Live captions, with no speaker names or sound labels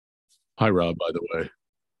Hi, Rob, by the way.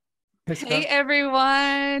 Hey, Hey Scott.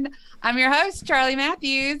 everyone. I'm your host, Charlie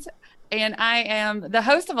Matthews, and I am the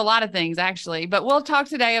host of a lot of things actually, but we'll talk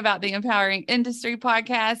today about the Empowering Industry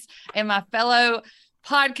podcast and my fellow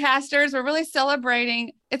podcasters. We're really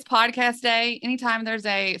celebrating it's podcast day. Anytime there's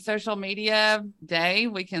a social media day,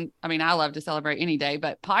 I love to celebrate any day,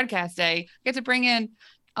 but podcast day, get to bring in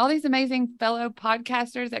all these amazing fellow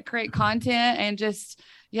podcasters that create content and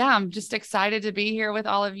I'm just excited to be here with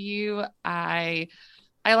all of you.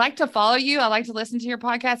 I like to follow you. I like to listen to your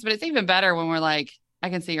podcast, but it's even better when I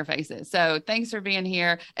can see your faces. So thanks for being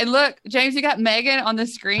here. And look, James, you got Megan on the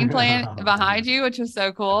screen playing behind you, which was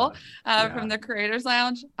so cool from the Creators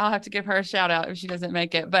Lounge. I'll have to give her a shout out if she doesn't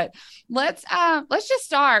make it. But let's just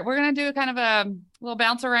start. We're gonna do a kind of a little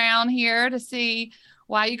bounce around here to see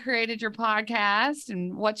why you created your podcast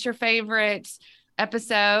and what's your favorite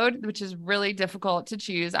episode, which is really difficult to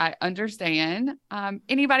choose. I understand.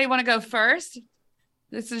 Anybody want to go first?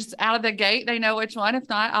 This is out of the gate. They know which one. If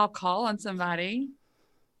not, I'll call on somebody.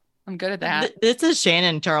 I'm good at that. This is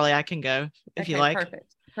Shannon, Charlie. I can go if you like.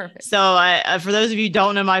 Perfect. Perfect. So, for those of you who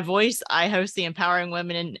don't know my voice, I host the Empowering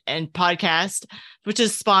Women in podcast, which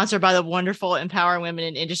is sponsored by the wonderful Empowering Women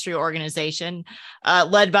in Industry organization,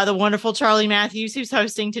 led by the wonderful Charlie Matthews, who's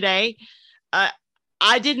hosting today.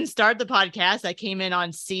 I didn't start the podcast. I came in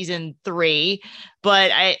on season 3,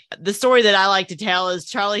 but the story that I like to tell is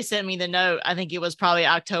Charlie sent me the note. I think it was probably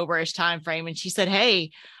October-ish timeframe. And she said, "Hey,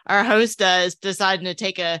 our host is deciding to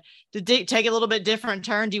take a little bit different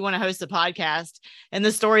turn. Do you want to host a podcast?" And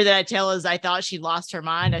the story that I tell is I thought she lost her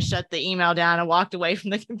mind. I shut the email down and walked away from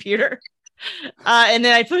the computer. And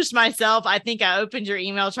then I pushed myself. I think I opened your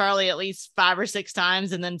email, Charlie, at least 5 or 6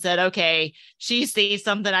 times and then said, okay, she sees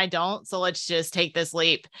something I don't. So let's just take this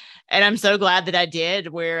leap. And I'm so glad that I did.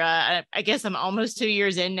 I guess I'm almost 2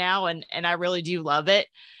 years in now and I really do love it.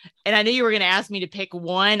 And I knew you were going to ask me to pick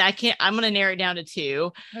one. I'm going to narrow it down to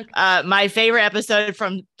 2. Okay. My favorite episode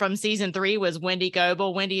from season 3 was Wendy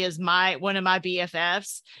Goebel. Wendy is one of my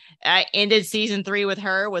BFFs. I ended season 3 with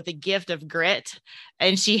her with the gift of grit,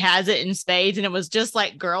 and she has it in spades. And it was just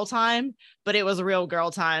like girl time, but it was real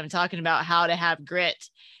girl time, talking about how to have grit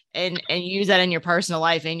and use that in your personal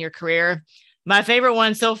life and your career. My favorite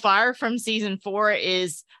one so far from season 4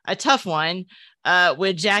 is a tough one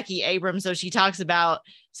with Jackie Abrams. So she talks about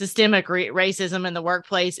systemic racism in the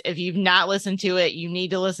workplace. If you've not listened to it, you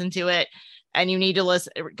need to listen to it, and you need to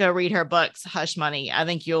go read her books, Hush Money. I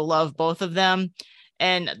think you'll love both of them.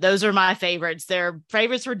 And those are my favorites. They're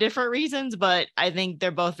favorites for different reasons, but I think they're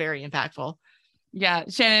both very impactful. Yeah,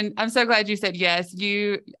 Shannon, I'm so glad you said yes.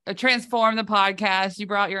 You transformed the podcast. You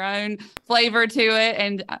brought your own flavor to it,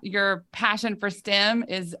 and your passion for STEM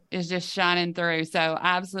is just shining through. So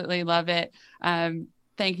I absolutely love it.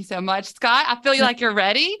 Thank you so much, Scott. I feel like you're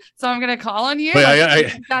ready, so I'm going to call on you.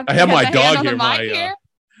 I have my dog here.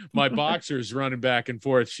 My here. boxer's running back and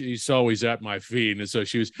forth. She's always at my feet, and so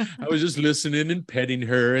I was just listening and petting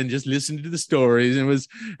her and just listening to the stories. And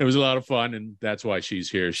it was a lot of fun, and that's why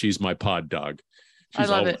she's here. She's my pod dog. I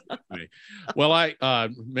love it. Well,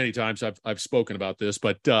 many times I've spoken about this,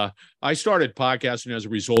 but I started podcasting as a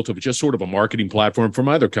result of just sort of a marketing platform for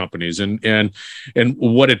my other companies, and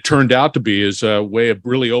what it turned out to be is a way of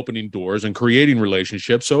really opening doors and creating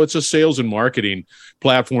relationships. So it's a sales and marketing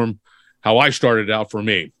platform. How I started out for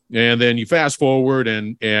me, and then you fast forward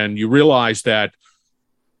and you realize that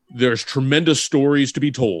there's tremendous stories to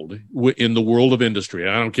be told in the world of industry.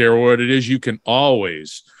 I don't care what it is, you can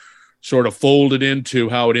always sort of fold it into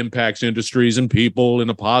how it impacts industries and people in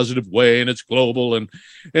a positive way, and it's global.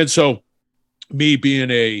 And so me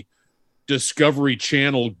being a Discovery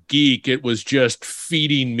Channel geek, it was just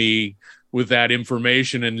feeding me with that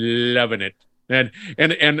information and loving it. And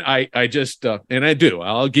I just and I do.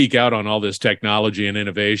 I'll geek out on all this technology and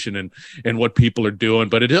innovation and what people are doing,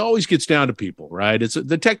 but it always gets down to people, right? It's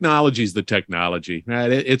the technology is the technology,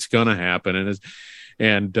 right? It's gonna happen, and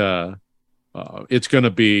it's going to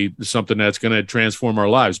be something that's going to transform our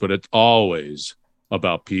lives, but it's always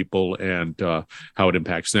about people and how it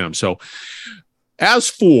impacts them. So as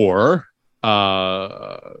for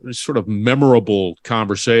sort of memorable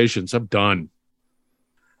conversations, I've done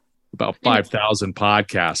about 5,000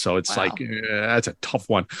 podcasts. So it's that's a tough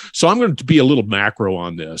one. So I'm going to be a little macro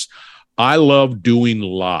on this. I love doing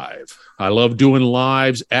live. I love doing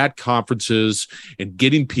lives at conferences and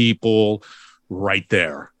getting people right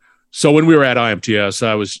there. So when we were at IMTS,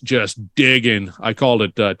 I was just digging. I called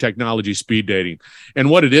it technology speed dating. And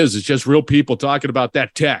what it is just real people talking about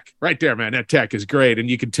that tech right there, man. That tech is great. And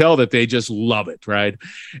you can tell that they just love it, right?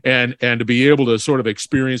 And to be able to sort of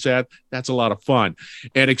experience that, that's a lot of fun.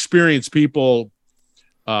 And experience people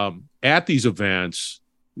at these events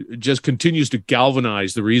just continues to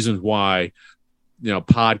galvanize the reasons why,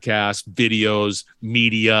 podcasts, videos,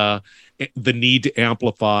 media, the need to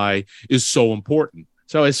amplify is so important.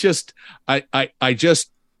 So it's just, I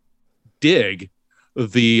just dig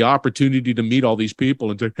the opportunity to meet all these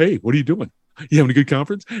people and say, hey, what are you doing? You having a good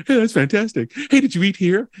conference? Hey, that's fantastic. Hey, did you eat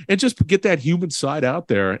here? And just get that human side out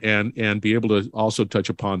there and be able to also touch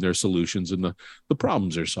upon their solutions and the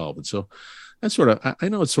problems they're solving. So that's sort of, I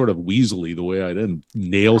know it's sort of weaselly the way I didn't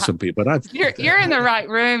nail some people, but you're in the right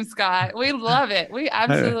room, Scott. We love it. We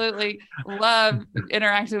absolutely love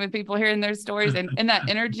interacting with people, hearing their stories and that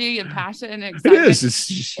energy and passion and excitement. It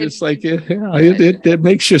is. It's like, it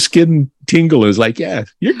makes your skin tingle. It's like, yeah,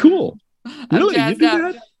 you're cool. Really? You do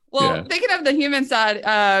that? Well, thinking of the human side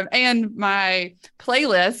and my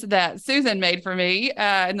playlist that Susan made for me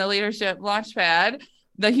in the Leadership Launchpad,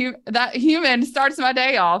 that human starts my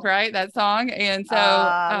day off, right? That song. And so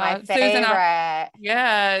my favorite. Susan,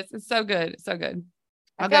 yes, it's so good. So good.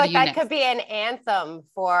 I feel like that could be an anthem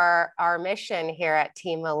for our mission here at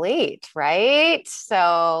Team Elite, right?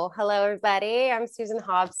 So hello, everybody. I'm Susan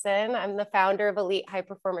Hobson. I'm the founder of Elite High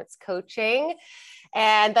Performance Coaching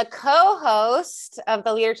and the co-host of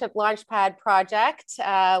the Leadership Launchpad project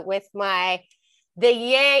with the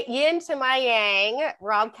yin to my yang,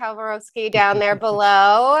 Rob Kalwarowski down there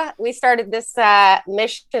below. We started this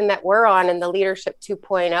mission that we're on in the Leadership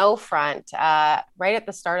 2.0 front right at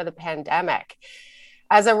the start of the pandemic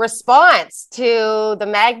as a response to the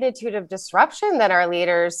magnitude of disruption that our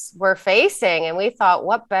leaders were facing. And we thought,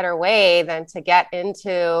 what better way than to get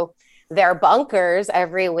into their bunkers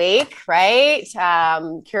every week, right?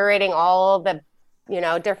 Curating all the,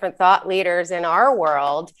 different thought leaders in our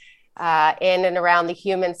world in and around the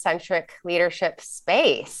human-centric leadership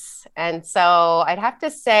space. And so I'd have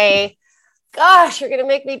to say, gosh, you're going to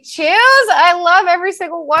make me choose. I love every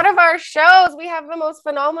single one of our shows. We have the most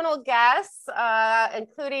phenomenal guests,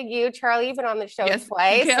 including you, Charlie. You've been on the show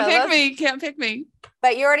twice. Can't pick me.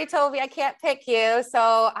 But you already told me I can't pick you.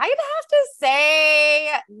 So I'd have to say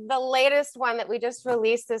the latest one that we just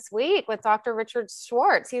released this week with Dr. Richard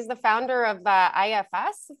Schwartz. He's the founder of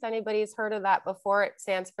IFS. If anybody's heard of that before, it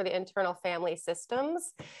stands for the Internal Family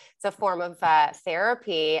Systems. It's a form of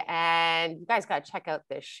therapy. And you guys got to check out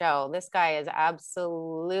this show. This guy is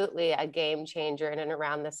absolutely a game changer in and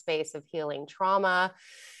around the space of healing trauma.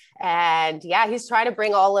 And he's trying to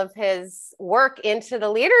bring all of his work into the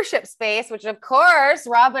leadership space, which of course,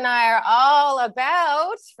 Rob and I are all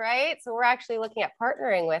about, right? So we're actually looking at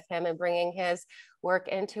partnering with him and bringing his work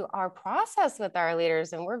into our process with our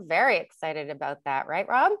leaders. And we're very excited about that, right,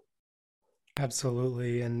 Rob?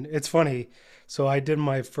 Absolutely. And it's funny. So I did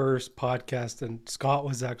my first podcast and Scott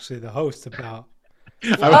was actually the host about.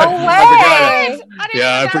 I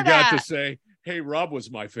forgot to say. Hey, Rob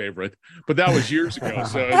was my favorite, but that was years ago.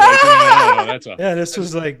 So this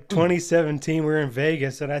was like 2017. We were in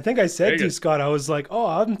Vegas, and I think I said to Scott, I was like, "Oh,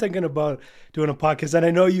 I'm thinking about doing a podcast." And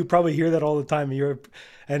I know you probably hear that all the time in Europe,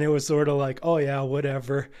 and it was sort of like, "Oh yeah,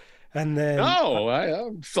 whatever." And then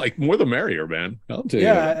it's like more the merrier, man. I'll tell you.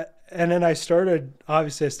 Yeah, and then I started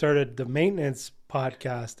the maintenance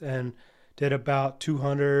podcast and did about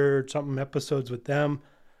 200 something episodes with them.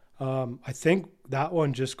 I think that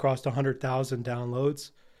one just crossed 100,000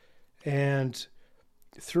 downloads. And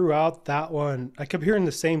throughout that one, I kept hearing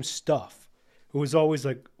the same stuff. It was always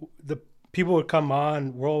like the people would come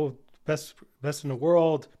on, world best in the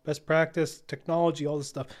world, best practice, technology, all this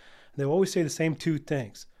stuff. And they always say the same two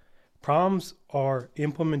things. Problems are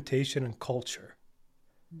implementation and culture.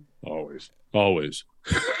 Always.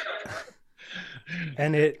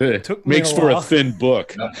 And it took me makes for a thin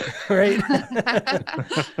book, right?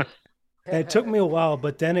 And it took me a while,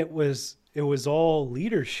 but then it was all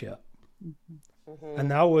leadership. Mm-hmm.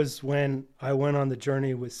 And that was when I went on the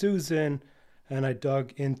journey with Susan and I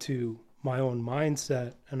dug into my own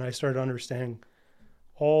mindset and I started understanding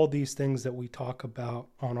all these things that we talk about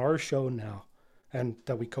on our show now and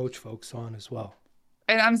that we coach folks on as well.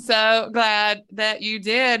 And I'm so glad that you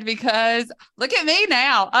did, because look at me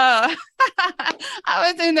now. I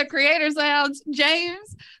was in the Creators Lounge.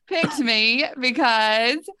 James picked me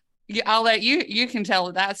because I'll let you can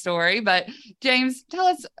tell that story. But James, tell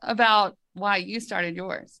us about why you started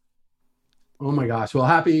yours. Oh my gosh. Well,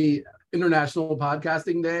 happy International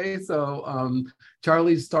Podcasting Day. So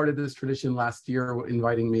Charlie started this tradition last year,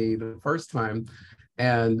 inviting me the first time.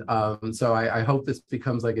 And so I hope this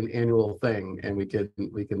becomes like an annual thing, and we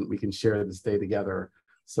can share this day together.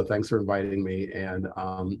 So thanks for inviting me. And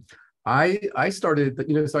I started,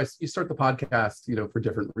 you start the podcast, for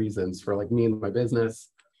different reasons, for like me and my business,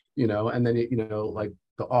 and then like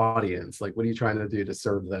the audience? Like, what are you trying to do to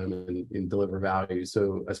serve them and deliver value?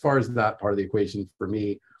 So as far as that part of the equation for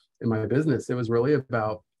me in my business, it was really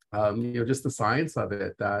about, just the science of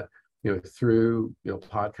it, that, through,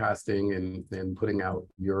 podcasting and putting out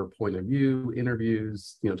your point of view,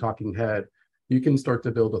 interviews, talking head, you can start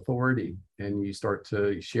to build authority, and you start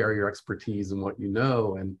to share your expertise and what you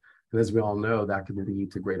know. And as we all know, that can lead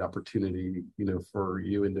to great opportunity, for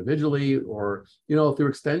you individually, or, through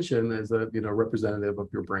extension as a, representative of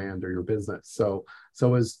your brand or your business. So it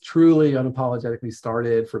was truly unapologetically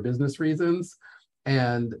started for business reasons.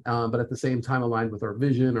 And, but at the same time aligned with our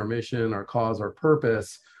vision, our mission, our cause, our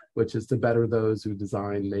purpose, which is to better those who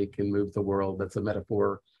design, make, and move the world. That's a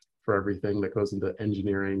metaphor for everything that goes into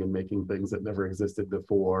engineering and making things that never existed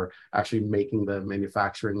before, actually making them,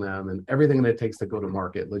 manufacturing them, and everything that it takes to go to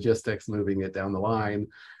market, logistics, moving it down the line,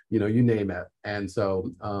 you name it. And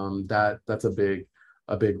so that's a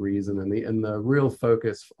big reason. And the real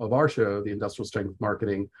focus of our show, the Industrial Strength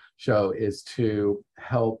Marketing Show, is to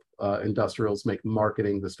help industrials make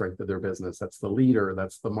marketing the strength of their business. That's the leader,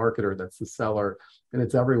 that's the marketer, that's the seller, and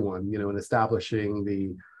it's everyone, in establishing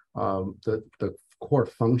the core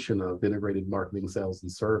function of integrated marketing, sales,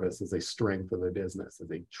 and service as a strength of their business,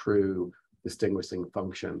 as a true distinguishing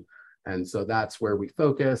function. And so that's where we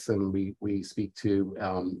focus, and we speak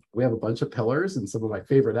to, we have a bunch of pillars, and some of my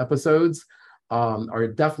favorite episodes are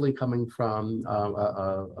definitely coming from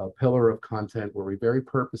a pillar of content where we very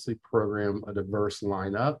purposely program a diverse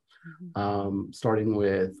lineup, starting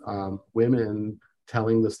with women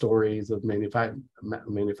telling the stories of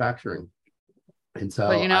manufacturing. And so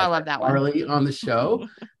I love that one. Charlie on the show,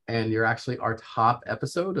 and you're actually our top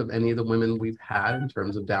episode of any of the women we've had in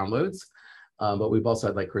terms of downloads. But we've also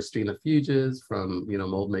had like Christina Fuges from,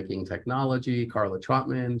 mold making technology, Carla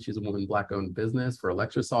Trotman, she's a woman Black-owned business for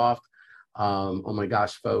Electrosoft. Oh my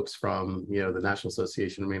gosh, folks from, the National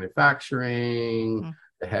Association of Manufacturing,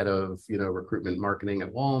 the head of, recruitment marketing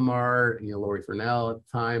at Walmart, Lori Furnell at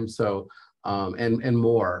the time. So, and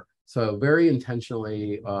more. So very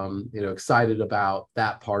intentionally, excited about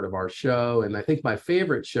that part of our show. And I think my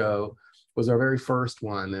favorite show was our very first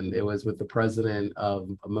one. And it was with the president of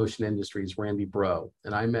Motion Industries, Randy Bro.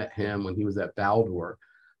 And I met him when he was at Baldor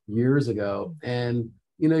years ago. And,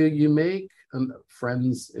 you make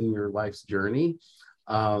friends in your life's journey.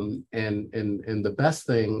 And the best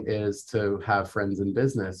thing is to have friends in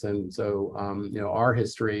business. And so, our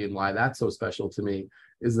history and why that's so special to me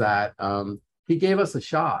is that he gave us a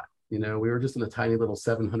shot. We were just in a tiny little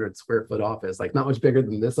 700 square foot office, like not much bigger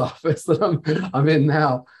than this office that I'm in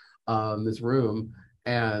now, this room.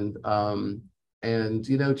 And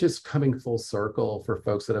just coming full circle for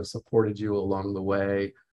folks that have supported you along the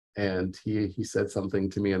way. And he said something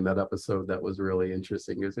to me in that episode that was really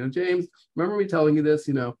interesting. He goes, James, remember me telling you this,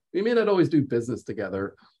 we may not always do business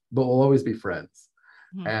together, but we'll always be friends.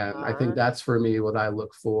 And I think that's for me what I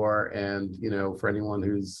look for. And, for anyone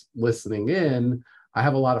who's listening in, I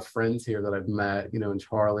have a lot of friends here that I've met, in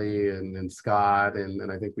Charlie and Scott, and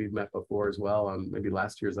I think we've met before as well on maybe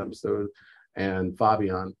last year's episode, and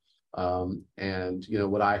Fabian. And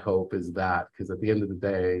what I hope is that, because at the end of the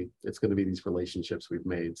day, it's going to be these relationships we've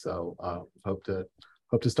made. So hope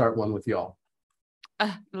to start one with y'all.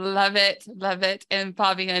 Love it. And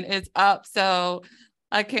Fabian is up. So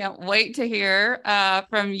I can't wait to hear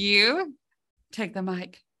from you. Take the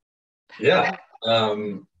mic. Yeah.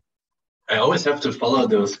 I always have to follow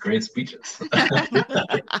those great speeches.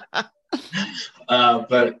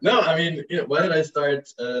 But no, I mean, why did I start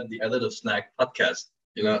the Additive Snack podcast?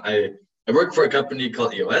 I work for a company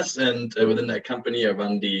called EOS, and within that company, I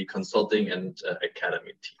run the consulting and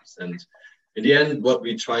academy teams. And in the end, what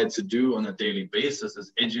we try to do on a daily basis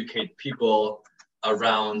is educate people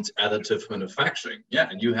around additive manufacturing. Yeah,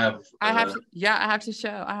 and you have. I have to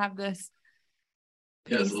show. I have this.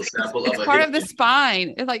 Yeah, it's a little sample it's of part of the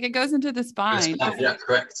spine. It's like it goes into the spine. Yeah,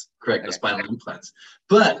 correct. Okay. The spinal implants.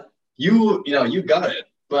 But you got it.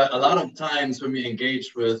 But a lot of times when we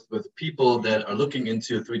engage with people that are looking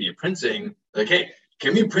into 3D printing, like, hey,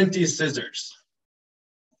 can we print these scissors?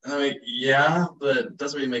 I mean, yeah, but it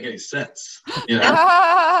doesn't really make any sense.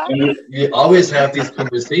 And we always have these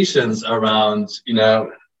conversations around,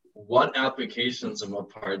 what applications and what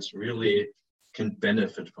parts really can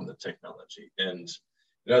benefit from the technology. And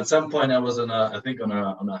at some point I was on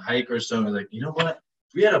a hike or something, like, you know what?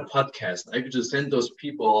 If we had a podcast, I could just send those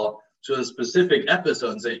people to a specific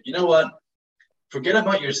episode and say, you know what? Forget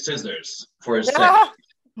about your scissors for a second.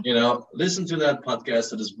 Listen to that podcast,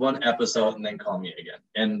 to this one episode, and then call me again.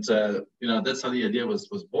 And that's how the idea was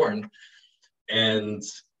born. And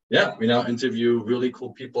yeah, we now interview really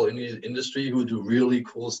cool people in the industry who do really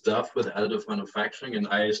cool stuff with additive manufacturing, and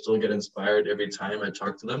I still get inspired every time I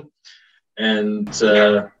talk to them. And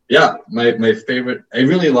yeah, my favorite, I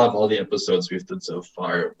really love all the episodes we've done so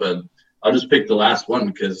far, but I'll just pick the last one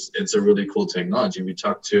because it's a really cool technology. We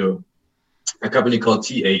talked to a company called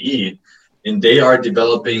TAE, and they are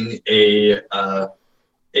developing a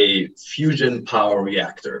fusion power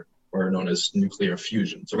reactor, or known as nuclear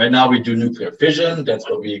fusion. So right now we do nuclear fission. That's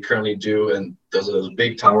what we currently do, and those are those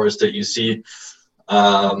big towers that you see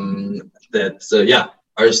that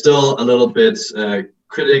are still a little bit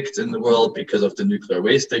critiqued in the world because of the nuclear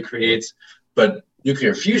waste they create. But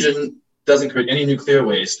nuclear fusion doesn't create any nuclear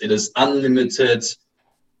waste. It is unlimited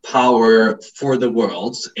power for the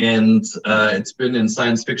world, and it's been in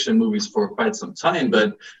science fiction movies for quite some time.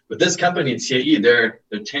 But with this company, TAE, they're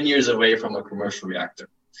 10 years away from a commercial reactor,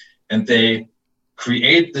 and they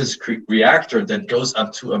create this reactor that goes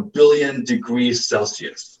up to 1 billion degrees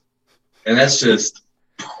Celsius, and that's just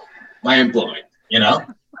mind-blowing, you know.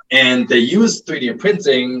 And they use 3D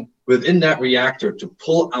printing within that reactor to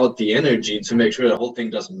pull out the energy to make sure the whole thing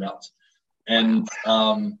doesn't melt. And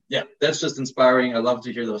yeah, that's just inspiring. I love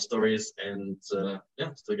to hear those stories, and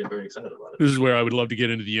yeah, still get very excited about it. This is where I would love to get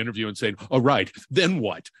into the interview and say, "All right, then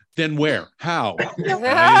what? Then where? How?" And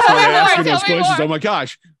I start asking those questions. Oh my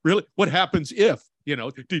gosh, really? What happens if? You know,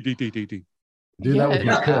 Do that with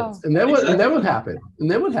my kids, and then what? And then what happened?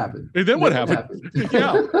 And then what happened? And then what happened?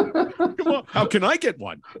 Yeah. Well, how can I get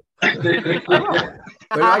one?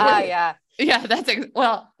 Yeah,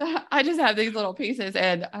 well, I just have these little pieces,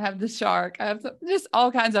 and I have the shark. I have just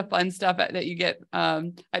all kinds of fun stuff that you get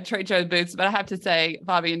at trade show booths. But I have to say,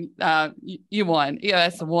 Fabian, you won.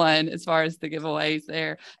 EOS won as far as the giveaways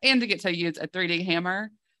there, and to get to use a 3D hammer.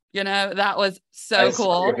 You know, that was so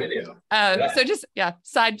cool. So just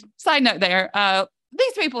side note there.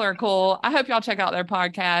 These people are cool. I hope y'all check out their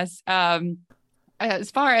podcast.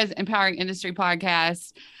 As far as Empowering Industry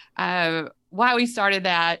Podcasts, why we started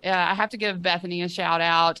that, I have to give Bethany a shout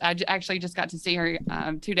out. I actually just got to see her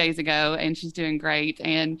 2 days ago, and she's doing great.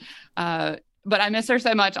 And but I miss her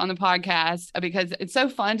so much on the podcast because it's so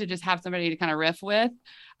fun to just have somebody to kind of riff with.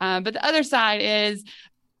 But the other side is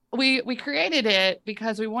we created it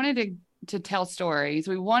because we wanted to tell stories.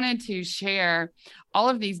 We wanted to share all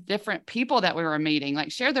of these different people that we were meeting,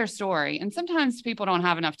 like share their story. And sometimes people don't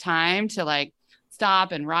have enough time to like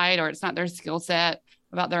stop and write, or it's not their skill set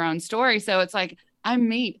about their own story. So it's like, I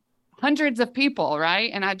meet hundreds of people,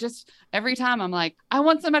 right? And every time I'm like, I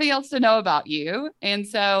want somebody else to know about you. And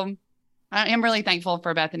so I am really thankful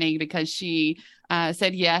for Bethany because she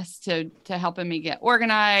said yes to helping me get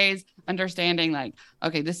organized, understanding like,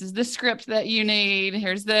 okay, this is the script that you need.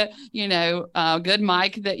 Here's the, good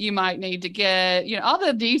mic that you might need to get, all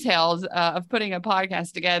the details of putting a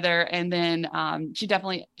podcast together. And then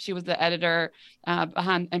she was the editor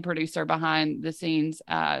behind and producer behind the scenes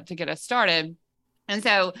to get us started. And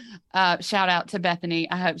so shout out to Bethany.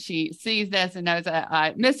 I hope she sees this and knows that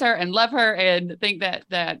I miss her and love her and think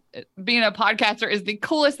that being a podcaster is the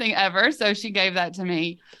coolest thing ever. So she gave that to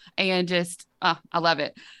me, and just, I love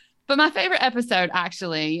it. But my favorite episode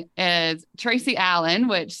actually is Tracy Allen,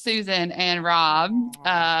 which Susan and Rob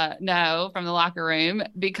know from the locker room,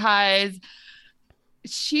 because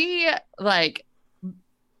she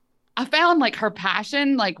I found like her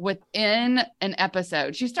passion, like within an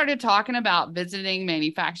episode. She started talking about visiting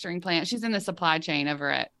manufacturing plants. She's in the supply chain over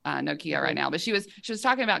at Nokia right now, but she was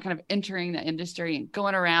talking about kind of entering the industry and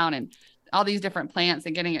going around and all these different plants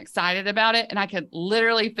and getting excited about it. And I could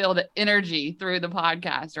literally feel the energy through the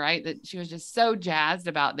podcast, right? That she was just so jazzed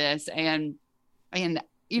about this. And I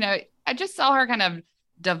just saw her kind of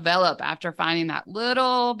develop after finding that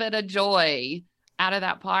little bit of joy out of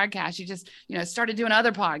that podcast. She just, started doing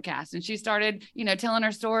other podcasts, and she started, telling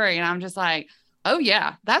her story. And I'm just like, oh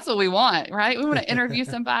yeah, that's what we want, right? We want to interview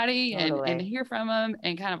somebody and hear from them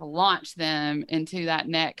and kind of launch them into that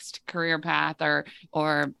next career path,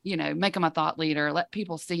 or make them a thought leader, let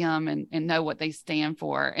people see them and know what they stand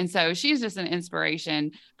for. And so she's just an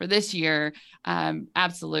inspiration for this year.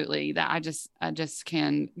 Absolutely, that I just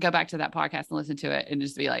can go back to that podcast and listen to it and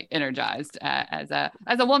just be like energized as a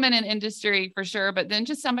woman in industry for sure, but then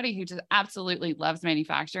just somebody who just absolutely loves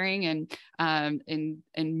manufacturing and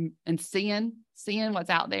seeing what's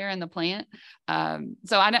out there in the plant.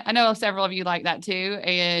 So I know several of you like that too.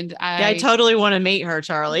 And I totally want to meet her,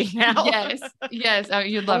 Charlie. Now. Yes. Oh,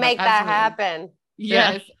 you'd love we'll make that happen.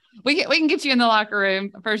 Yes. Yeah. We can get you in the locker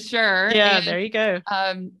room for sure. Yeah, and, there you go.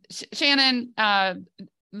 Shannon,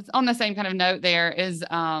 on the same kind of note there is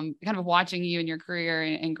kind of watching you and your career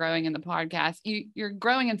and growing in the podcast. You're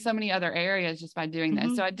growing in so many other areas just by doing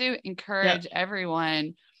this. So I do encourage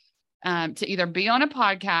everyone to either be on a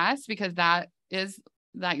podcast, because that is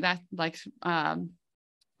like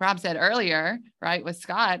Rob said earlier, right, with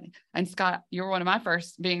Scott. And Scott, you were one of my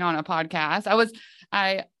first being on a podcast.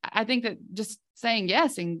 I think that just saying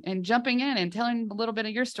yes and jumping in and telling a little bit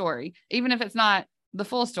of your story, even if it's not the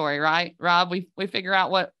full story, right, Rob? We figure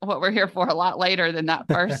out what we're here for a lot later than that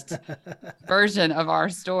first version of our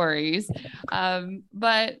stories.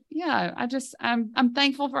 But yeah, I'm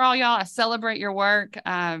thankful for all y'all. I celebrate your work.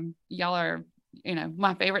 Y'all are,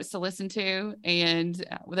 my favorites to listen to, and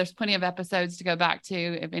there's plenty of episodes to go back to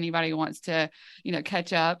if anybody wants to,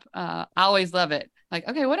 catch up. I always love it. Like,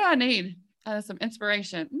 okay, what do I need? Some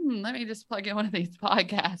inspiration. Let me just plug in one of these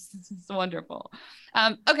podcasts. It's wonderful.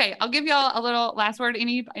 Okay, I'll give y'all a little last word.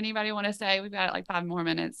 Anybody want to say? We've got like 5 more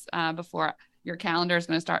minutes before your calendar is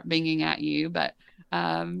going to start binging at you. But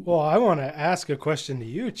well, I want to ask a question to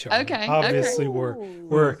you, Charlie. Okay. Obviously,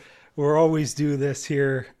 we're always do this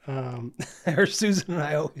here. Or Susan and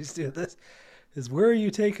I always do this. Is where are you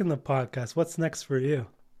taking the podcast? What's next for you?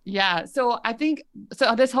 Yeah. So I think,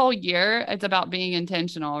 this whole year, it's about being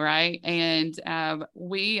intentional, right? And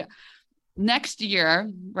next year,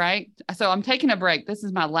 right? So I'm taking a break. This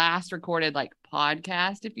is my last recorded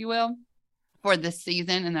podcast, if you will, for this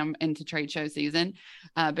season, and I'm into trade show season.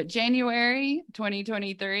 But January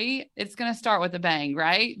 2023, it's going to start with a bang,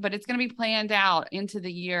 right? But it's going to be planned out into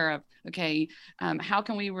the year of, okay, how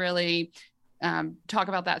can we really talk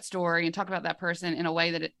about that story and talk about that person in a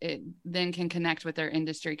way that it then can connect with their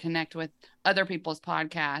industry, connect with other people's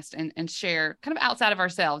podcasts, and share kind of outside of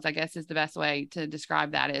ourselves, I guess is the best way to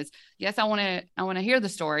describe that. Is yes, I want to hear the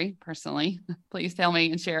story personally. Please tell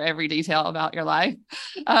me and share every detail about your life.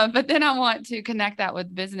 But then I want to connect that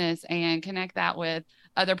with business and connect that with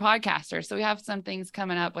other podcasters. So we have some things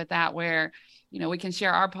coming up with that where, we can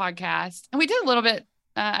share our podcast, and we did a little bit,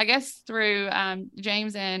 I guess, through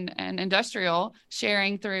James and Industrial,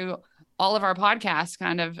 sharing through all of our podcasts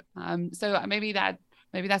kind of. So maybe that's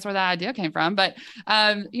where that idea came from. But,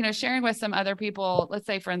 sharing with some other people, let's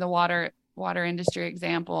say for the water industry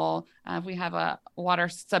example, if we have a water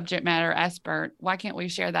subject matter expert, why can't we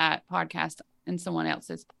share that podcast in someone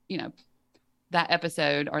else's, that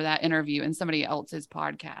episode or that interview in somebody else's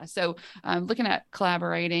podcast? So looking at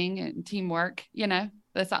collaborating and teamwork,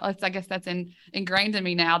 I guess that's ingrained in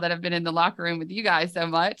me now that I've been in the locker room with you guys so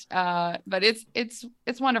much. But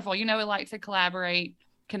it's wonderful. We like to collaborate,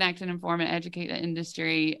 connect and inform and educate the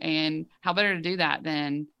industry, and how better to do that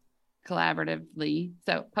than collaboratively.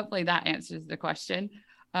 So hopefully that answers the question.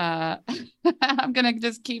 I'm going to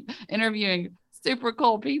just keep interviewing super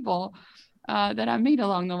cool people that I meet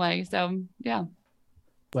along the way. So yeah.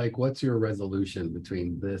 What's your resolution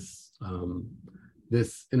between this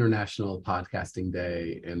International Podcasting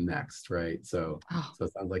Day and next, right? So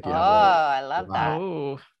it sounds like you have I love that.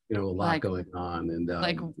 A lot going on, and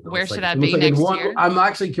where should I be next year? I'm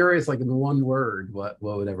actually curious, in one word, what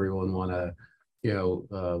would everyone want to,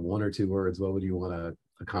 1 or 2 words, what would you want to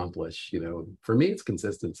accomplish? For me, it's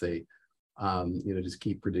consistency. Just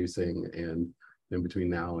keep producing, and in between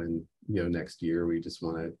now and next year, we just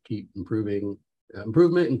want to keep improvement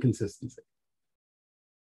and consistency.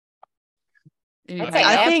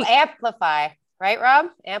 I think amplify, right, Rob?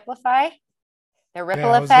 Amplify the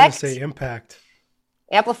ripple effect. I was going to say impact.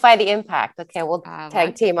 Amplify the impact. Okay, we'll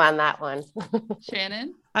tag team on that one.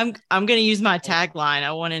 Shannon, I'm going to use my tagline.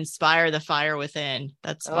 I want to inspire the fire within.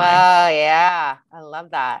 That's fine. Oh yeah, I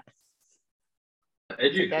love that.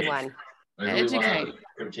 Educate. Good one. I really want to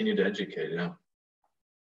continue to educate.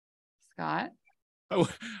 Scott.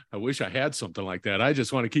 I wish I had something like that. I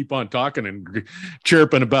just want to keep on talking and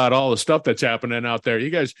chirping about all the stuff that's happening out there. You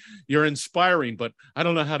guys, you're inspiring, but I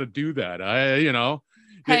don't know how to do that.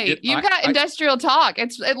 Hey, you've got industrial talk.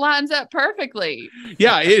 It lines up perfectly.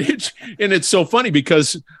 Yeah, it's so funny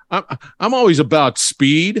because I'm always about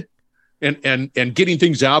speed and getting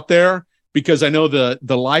things out there, because I know the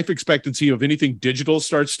life expectancy of anything digital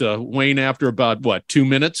starts to wane after about 2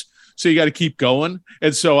 minutes. So you got to keep going.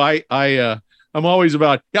 And so I'm always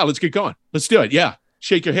about, let's get going. Let's do it. Yeah.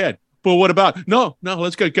 Shake your head. But what about, no,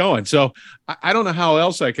 let's get going. So I don't know how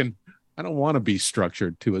else I can I don't want to be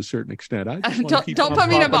structured to a certain extent. I just don't put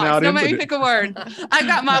me in a box. Don't make me pick a word. I I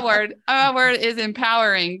got my word. My word is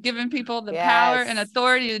empowering, giving people the power and Yes.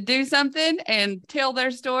 authority to do something and tell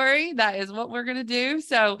their story. That is what we're going to do.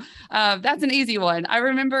 So that's an easy one. I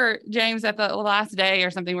remember, James, at the last day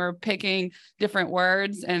or something, we were picking different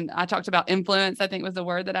words, and I talked about influence, I think was the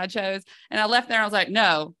word that I chose. And I left there and I was like,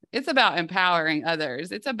 no, it's about empowering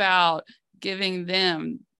others. It's about giving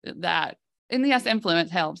them that. And yes,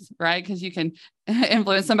 influence helps, right? Because you can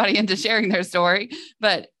influence somebody into sharing their story.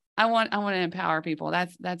 But I want to empower people.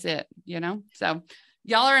 That's it, you know? So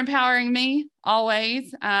y'all are empowering me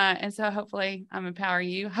always. And so hopefully I'm empowering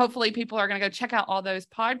you. Hopefully people are going to go check out all those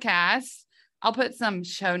podcasts. I'll put some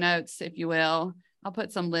show notes, if you will. I'll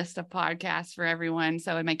put some list of podcasts for everyone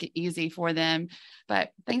so it make it easy for them.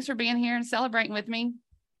 But thanks for being here and celebrating with me.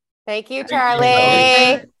 Thank you, Thank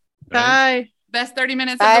Charlie. you. Bye. Best 30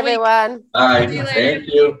 minutes Bye, of the week. everyone. All right. See you later. Thank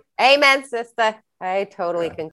you. Amen, sister. I totally concur.